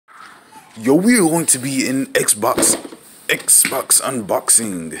Yo, we are going to be in Xbox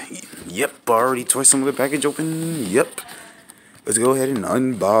unboxing. Yep, already twice some of the package open. Yep. Let's go ahead and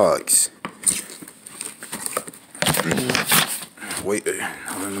unbox. Wait,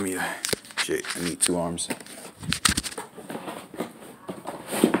 hold on, let me, shit, I need two arms.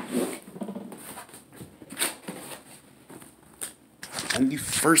 And the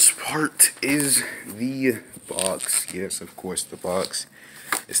first part is the box. Yes, of course, the box.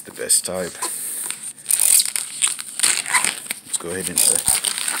 It's the best type. Let's go ahead and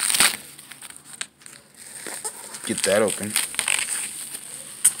get that open.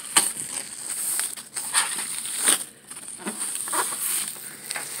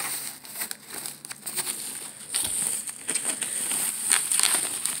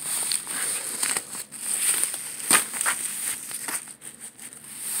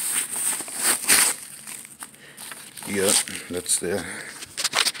 Yep, that's there.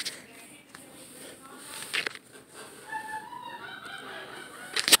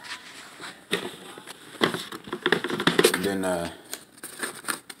 And then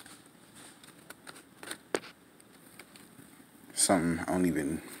something, I don't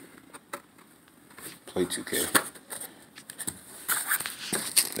even play 2K.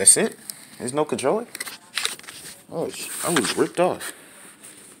 That's it? There's no controller? Oh, I was ripped off.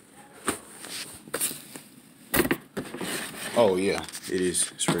 Oh yeah, it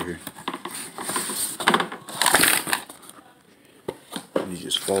is. It's right here. He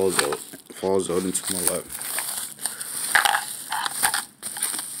just falls out into my lap.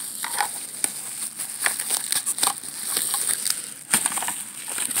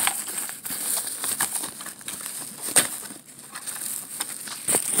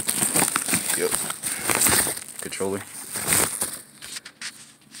 Yep. Controller.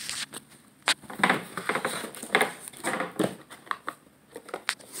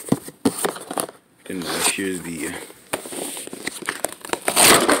 And here's the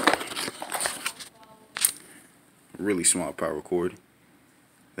really small power cord.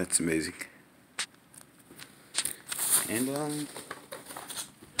 That's amazing. And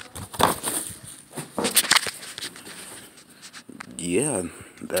yeah,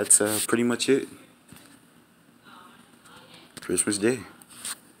 that's pretty much it. Christmas Day.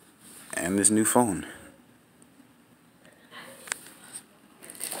 And this new phone.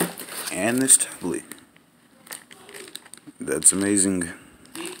 And this tablet. That's amazing.